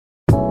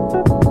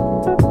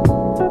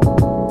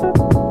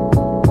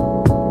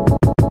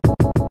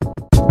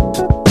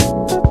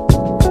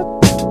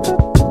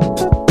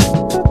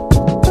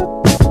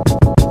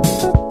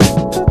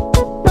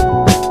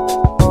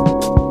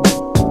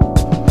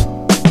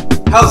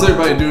How's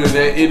everybody doing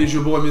today? It is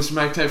your boy Mr.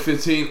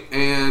 MacTech15,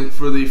 and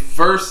for the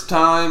first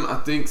time, I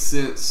think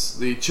since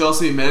the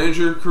Chelsea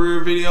manager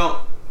career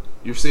video,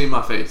 you're seeing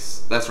my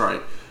face. That's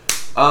right.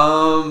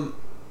 I'm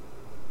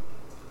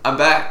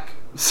back,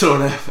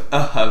 sort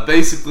of.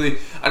 Basically,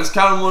 I just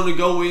kind of wanted to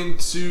go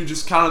into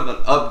just kind of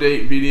an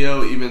update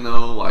video, even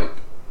though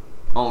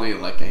only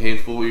a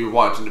handful of you are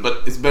watching it,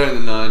 but it's better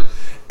than none.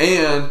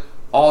 And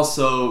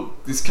also,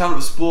 this kind of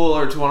a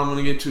spoiler to what I'm going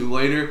to get to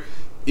later.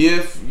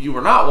 If you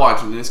are not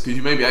watching this, because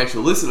you maybe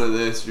actually listen to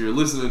this, you're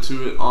listening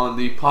to it on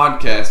the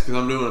podcast, because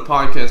I'm doing a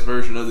podcast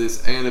version of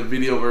this and a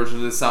video version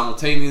of this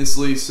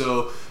simultaneously,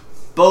 so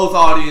both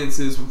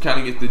audiences will kind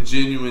of get the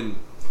genuine,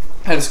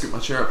 had to scoop my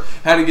chair up,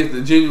 had to get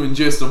the genuine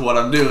gist of what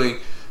I'm doing.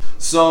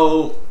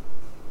 So,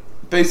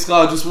 basically,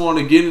 I just want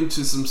to get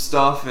into some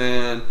stuff,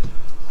 and,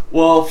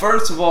 well,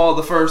 first of all,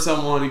 the first time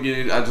I want to get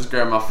into, I just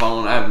grabbed my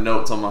phone, I have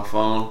notes on my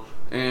phone,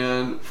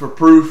 and for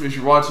proof, if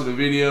you're watching the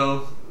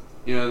video,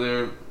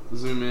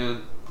 zoom in,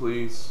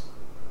 please.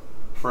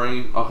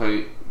 Frame. Okay,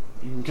 you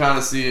can kind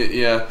of see it.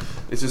 Yeah,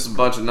 it's just a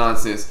bunch of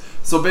nonsense.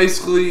 So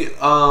basically,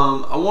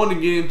 I wanted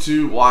to get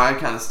into why I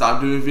kind of stopped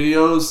doing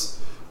videos.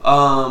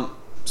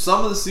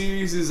 Some of the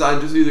series I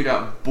just either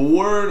got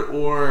bored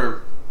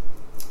or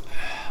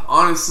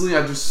honestly,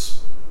 I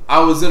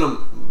was in a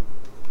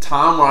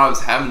time where I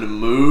was having to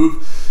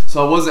move,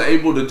 so I wasn't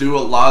able to do a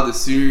lot of the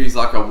series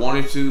like I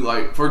wanted to.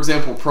 Like, for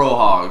example, Pro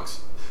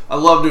Hogs. I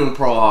love doing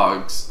Pro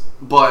Hogs,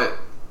 but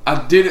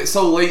I did it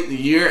so late in the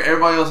year.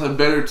 Everybody else had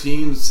better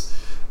teams.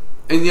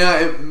 And yeah,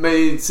 it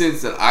made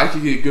sense that I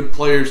could get good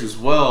players as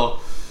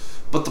well.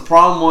 But the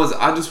problem was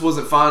I just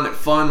wasn't finding it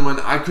fun when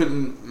I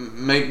couldn't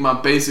make my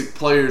basic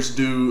players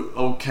do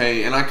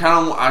okay. And I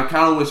kind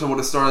of wish I would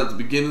have started at the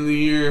beginning of the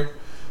year.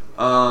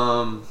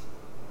 I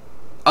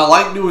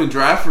like doing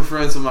Draft for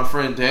Friends with my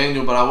friend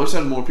Daniel, but I wish I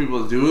had more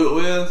people to do it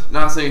with.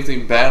 Not saying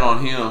anything bad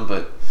on him,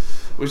 but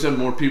I wish I had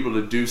more people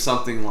to do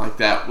something like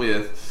that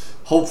with.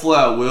 Hopefully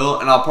I will,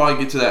 and I'll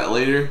probably get to that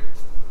later.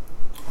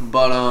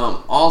 But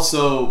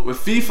also, with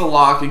FIFA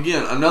Lock,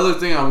 again, another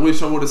thing I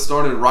wish I would have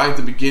started right at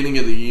the beginning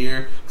of the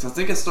year. Because I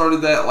think I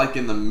started that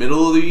in the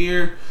middle of the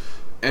year.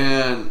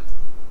 And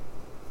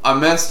I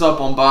messed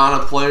up on buying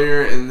a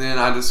player, and then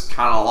I just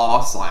kind of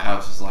lost. I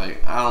was just I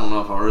don't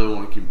know if I really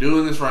want to keep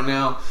doing this right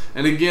now.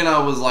 And again, I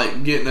was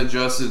getting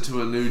adjusted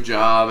to a new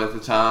job at the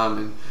time,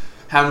 and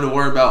having to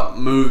worry about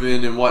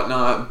moving and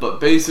whatnot. But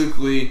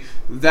basically,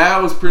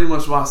 that was pretty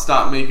much why I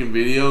stopped making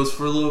videos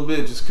for a little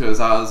bit, just because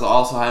I was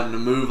also having to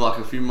move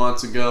a few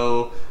months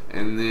ago,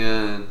 and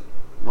then,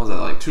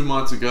 2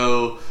 months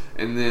ago,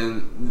 and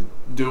then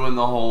doing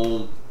the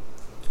whole,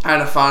 I had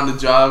to find a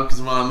job,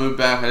 because when I moved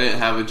back, I didn't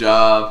have a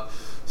job.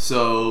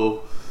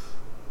 So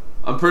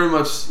I'm pretty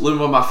much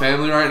living with my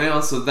family right now,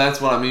 so that's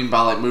what I mean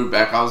by move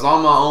back. I was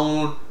on my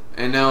own,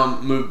 and now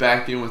I'm moved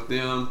back in with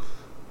them.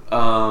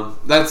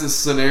 That's a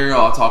scenario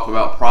I'll talk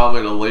about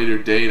probably at a later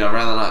date. I'd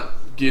rather not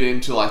get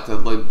into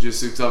the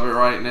logistics of it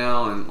right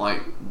now and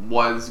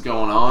what is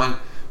going on,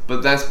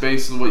 but that's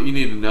basically what you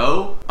need to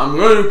know. I'm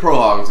going to do Pro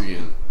Hogs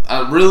again.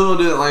 I really want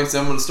to do it. Like I said,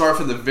 I'm going to start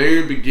from the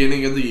very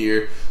beginning of the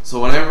year,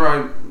 so whenever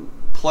I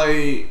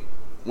play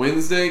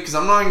Wednesday, because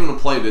I'm not even going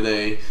to play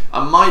today,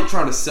 I might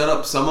try to set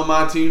up some of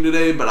my team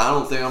today, but I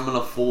don't think I'm going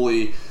to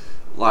fully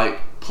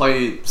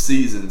play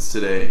seasons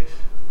today.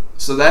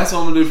 So that's what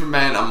I'm going to do for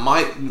Madden. I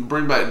might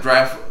bring back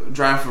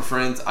draft for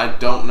Friends. I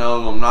don't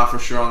know. I'm not for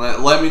sure on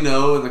that. Let me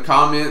know in the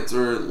comments,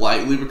 or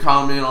leave a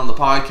comment on the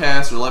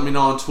podcast, or let me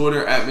know on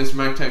Twitter at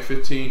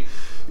MrMacTech15.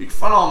 You can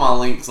find all my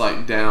links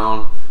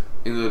down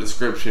in the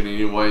description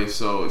anyway,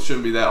 so it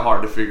shouldn't be that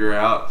hard to figure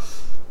out.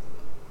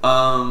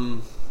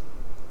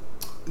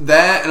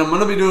 That, and I'm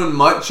going to be doing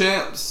MUT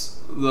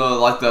Champs,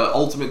 the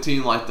Ultimate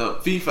Team, the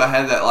FIFA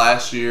had that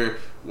last year,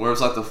 where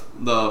it's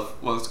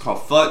what's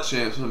called FUT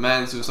Champs, but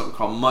Madden's doing something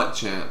called MUT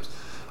Champs.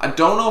 I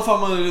don't know if I'm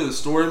going to do the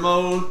story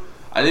mode.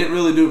 I didn't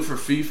really do it for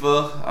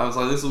FIFA. I was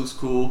this looks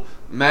cool.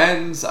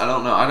 Madden's, I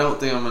don't know. I don't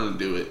think I'm going to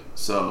do it.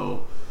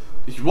 So,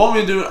 if you want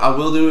me to do it, I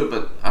will do it,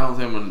 but I don't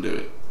think I'm going to do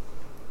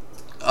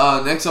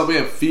it. Next up, we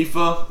have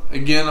FIFA.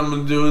 Again, I'm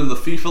going to do the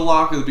FIFA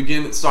Lock at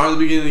the start of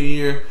the beginning of the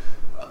year.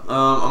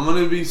 I'm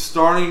going to be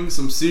starting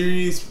some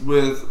series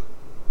with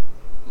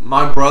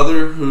my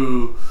brother,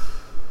 who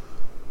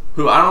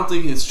I don't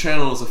think his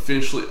channel is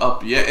officially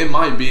up yet. It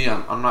might be.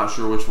 I'm not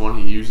sure which one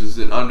he uses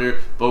it under.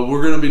 But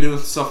we're going to be doing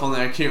stuff on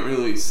there I can't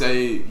really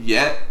say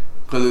yet,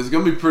 because it's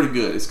going to be pretty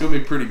good. It's going to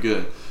be pretty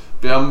good.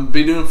 But I'm going to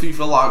be doing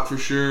FIFA Lock for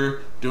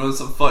sure. Doing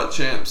some FUT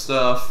Champ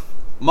stuff.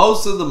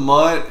 Most of the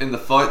MUT and the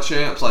FUT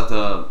Champs,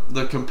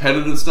 the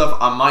competitive stuff,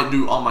 I might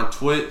do on my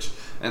Twitch.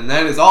 And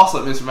that is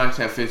also at Mr.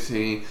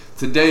 MacTech15.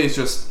 Today is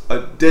just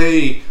a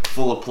day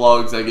full of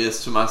plugs, I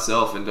guess, to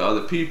myself and to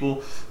other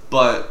people.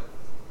 But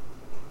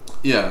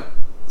yeah,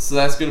 so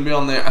that's going to be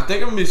on there. I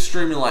think I'm going to be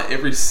streaming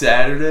every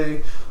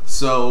Saturday,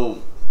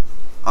 so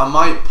I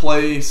might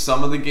play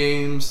some of the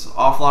games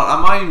offline.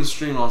 I might even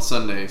stream on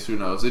Sundays, who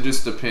knows. It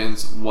just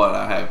depends what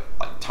I have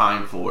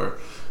time for.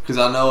 Because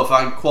I know if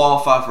I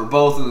qualify for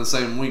both in the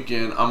same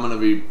weekend, I'm going to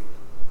be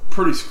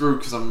pretty screwed,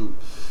 because I'm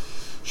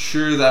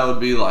sure that would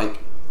be like,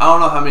 I don't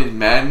know how many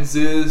Maddens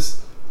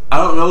is. I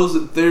don't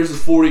know if there's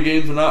 40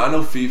 games or not. I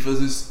know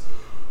FIFA's is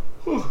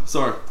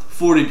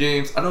 40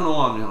 games. I don't know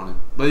why I'm yawning.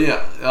 But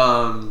yeah,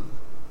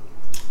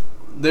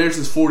 theirs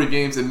is 40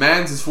 games, and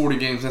Madden's is 40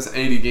 games. That's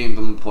 80 games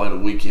I'm going to play in a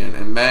weekend.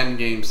 And Madden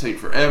games take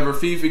forever.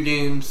 FIFA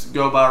games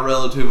go by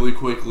relatively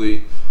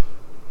quickly.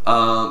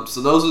 So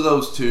those are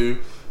those two.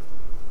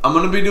 I'm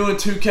going to be doing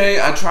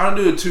 2K. I tried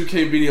to do a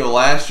 2K video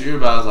last year,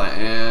 but I was like,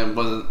 it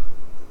wasn't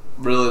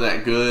really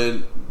that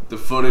good. The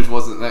footage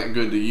wasn't that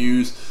good to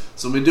use.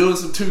 So I'll be doing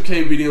some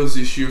 2K videos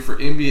this year for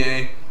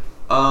NBA.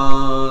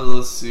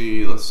 Let's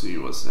see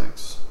what's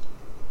next.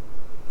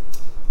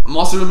 I'm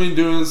also going to be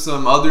doing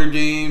some other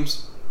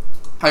games.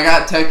 I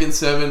got Tekken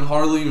 7,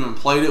 hardly even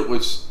played it,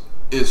 which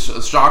is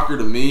a shocker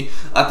to me.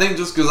 I think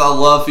just because I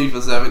love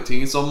FIFA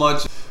 17 so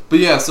much. But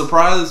yeah,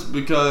 surprised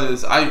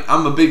because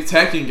I'm a big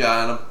Tekken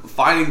guy and a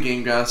fighting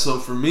game guy. So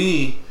for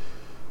me,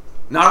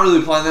 not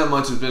really playing that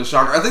much has been a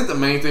shocker. I think the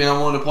main thing I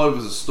wanted to play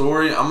was a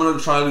story. I'm going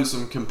to try to do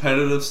some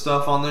competitive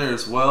stuff on there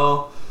as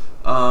well.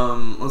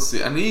 Let's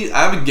see. I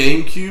have a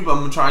GameCube. I'm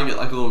going to try and get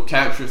like a little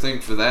capture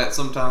thing for that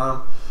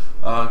sometime.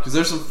 Because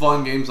there's some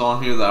fun games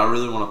on here that I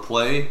really want to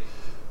play.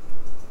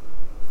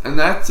 And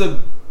that's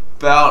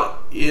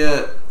about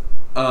it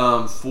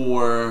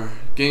for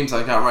games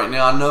I got right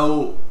now. I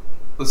know,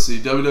 let's see,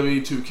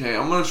 WWE 2K.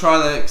 I'm going to try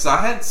that because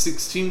I had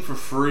 16 for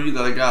free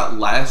that I got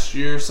last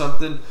year or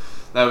something.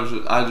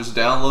 I just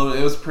downloaded.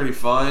 It was pretty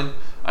fun.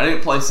 I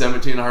didn't play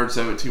 17. I heard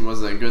 17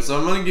 wasn't that good. So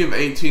I'm going to give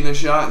 18 a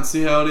shot and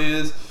see how it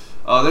is.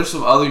 There's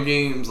some other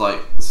games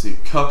like, let's see,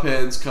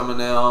 Cuphead's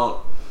coming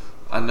out.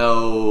 I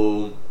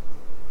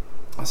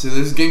see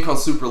there's a game called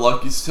Super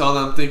Lucky Star that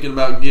I'm thinking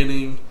about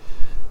getting.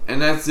 And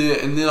that's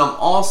it. And then I'm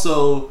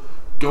also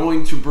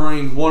going to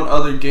bring one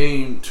other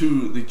game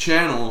to the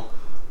channel.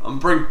 I'm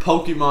bring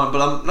Pokemon,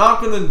 but I'm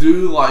not going to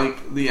do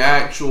like the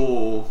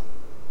actual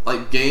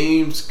like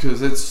games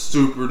because it's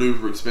super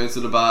duper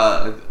expensive to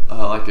buy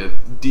like a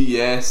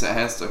DS that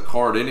has the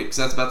card in it, because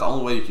that's about the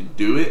only way you can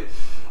do it.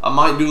 I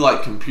might do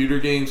like computer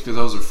games because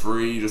those are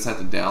free. You just have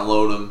to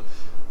download them.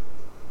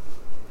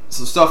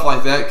 So stuff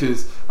like that,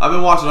 because I've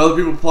been watching other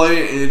people play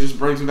it and it just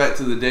brings me back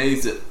to the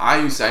days that I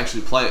used to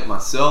actually play it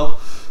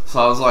myself. So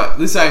I was like,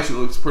 this actually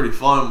looks pretty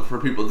fun for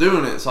people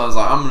doing it. So I was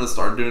like, I'm going to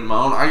start doing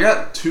my own. I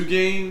got 2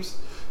 games.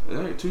 Did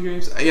I get 2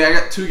 games? Yeah, I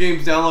got 2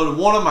 games downloaded.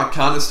 One of them I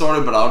kind of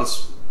started, but I'll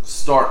just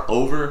start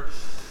over.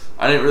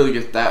 I didn't really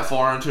get that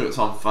far into it,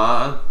 so I'm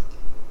fine.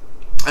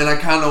 And I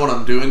kind of know what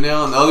I'm doing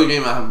now. And the other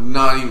game I have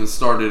not even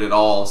started at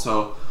all.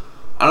 So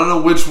I don't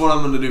know which one I'm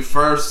going to do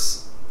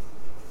first.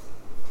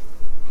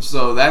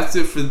 So that's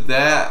it for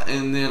that.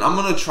 And then I'm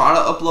going to try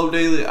to upload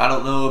daily. I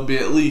don't know, it'll be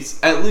at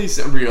least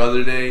every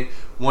other day,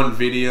 one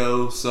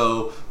video.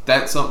 So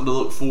that's something to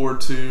look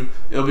forward to.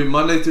 It'll be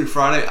Monday through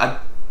Friday. I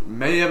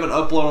may have an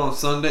upload on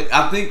Sunday.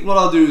 I think what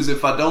I'll do is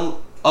if I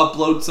don't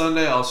upload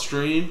Sunday, I'll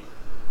stream,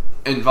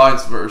 and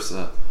vice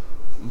versa.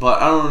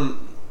 But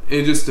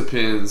it just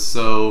depends.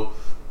 So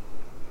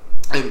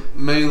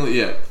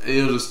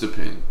it'll just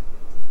depend.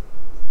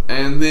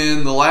 And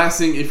then the last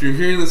thing, if you're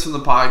hearing this from the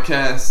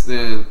podcast,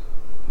 then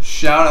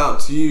shout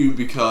out to you,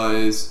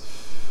 because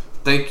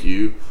thank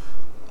you.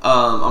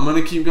 I'm going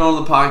to keep going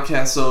on the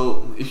podcast.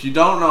 So if you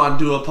don't know, I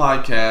do a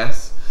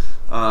podcast.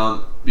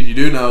 If you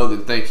do know,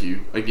 then thank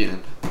you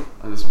again.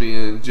 I'm just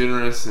being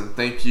generous and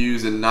thank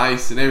yous and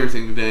nice and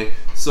everything today.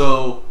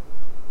 So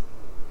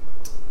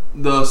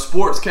the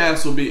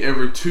sportscast will be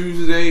every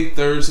Tuesday,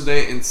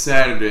 Thursday, and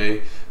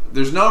Saturday.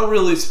 There's no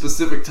really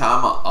specific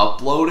time I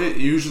upload it.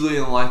 Usually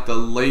in like the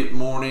late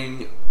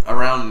morning,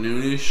 around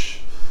noonish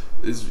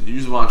is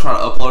usually when I try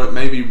to upload it.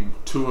 Maybe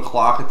 2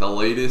 o'clock at the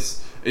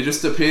latest. It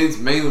just depends,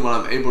 mainly when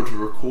I'm able to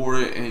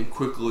record it and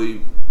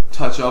quickly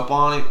touch up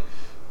on it.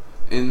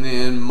 And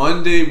then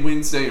Monday,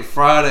 Wednesday, and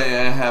Friday,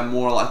 I have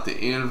more like the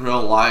in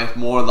real life,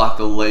 more like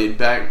the laid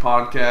back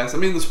podcast. I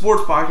mean, the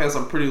sports podcast,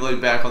 I'm pretty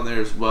laid back on there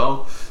as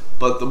well.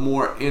 But the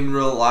more in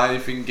real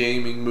life and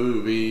gaming,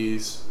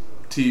 movies,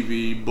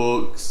 TV,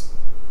 books,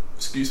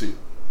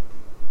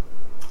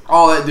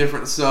 all that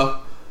different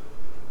stuff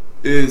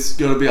is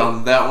going to be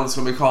on that one. It's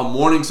going to be called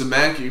Mornings with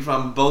Mac. You can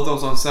find both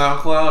those on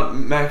SoundCloud,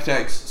 Mac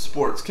Tax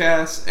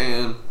Sportscast,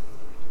 and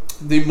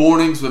the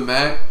Mornings with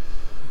Mac.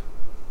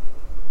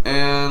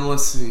 And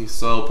let's see,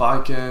 so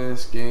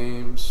podcast,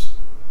 games,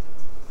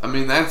 I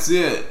mean, that's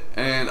it.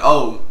 And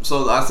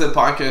so I said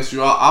podcast,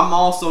 I'm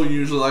also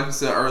usually, like I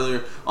said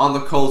earlier, on the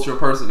Culture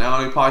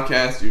Personality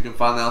podcast. You can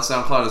find that on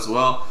SoundCloud as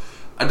well.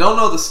 I don't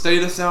know the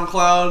state of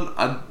SoundCloud.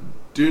 I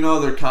do know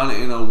they're kind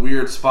of in a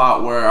weird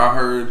spot where I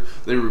heard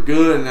they were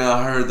good, and then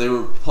I heard they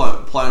were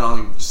planning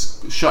on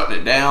just shutting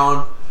it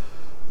down.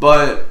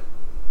 But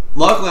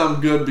luckily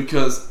I'm good,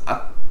 because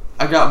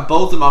I got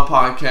both of my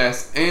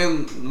podcasts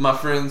and my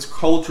friend's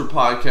Culture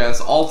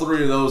podcast, all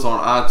 3 of those on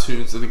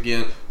iTunes. And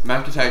again,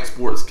 Mac Attack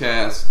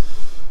Sportscast,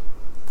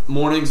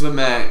 Mornings with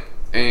Mac,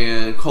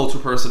 and Culture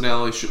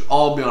Personality should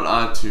all be on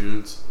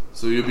iTunes.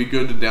 So you'll be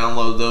good to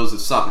download those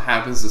if something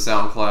happens to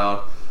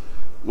SoundCloud,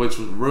 which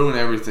would ruin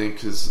everything,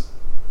 because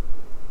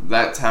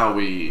that's how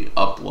we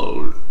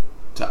upload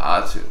to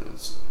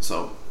iTunes.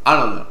 So I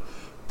don't know,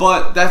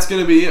 but that's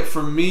gonna be it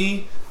for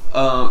me.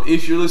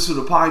 If you're listening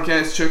to the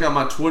podcast, check out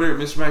my Twitter at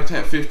Mr.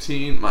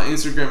 MacTap15, my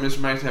Instagram Mr.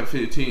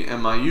 MacTap15,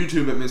 and my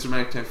YouTube at Mr.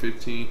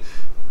 MacTap15.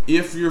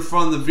 If you're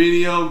from the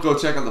video, go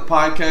check out the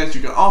podcast.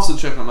 You can also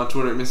check out my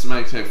Twitter at Mr.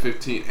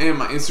 MacTap15 and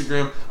my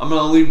Instagram. I'm going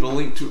to leave the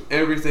link to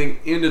everything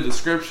in the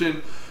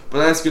description. But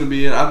that's going to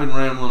be it. I've been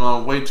rambling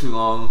on way too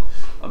long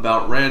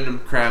about random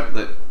crap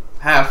that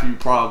half of you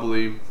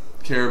probably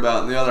care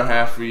about, and the other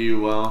half of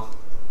you, well,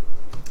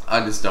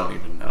 I just don't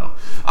even know.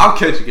 I'll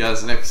catch you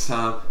guys next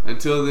time.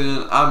 Until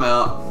then, I'm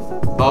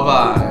out.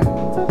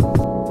 Bye-bye.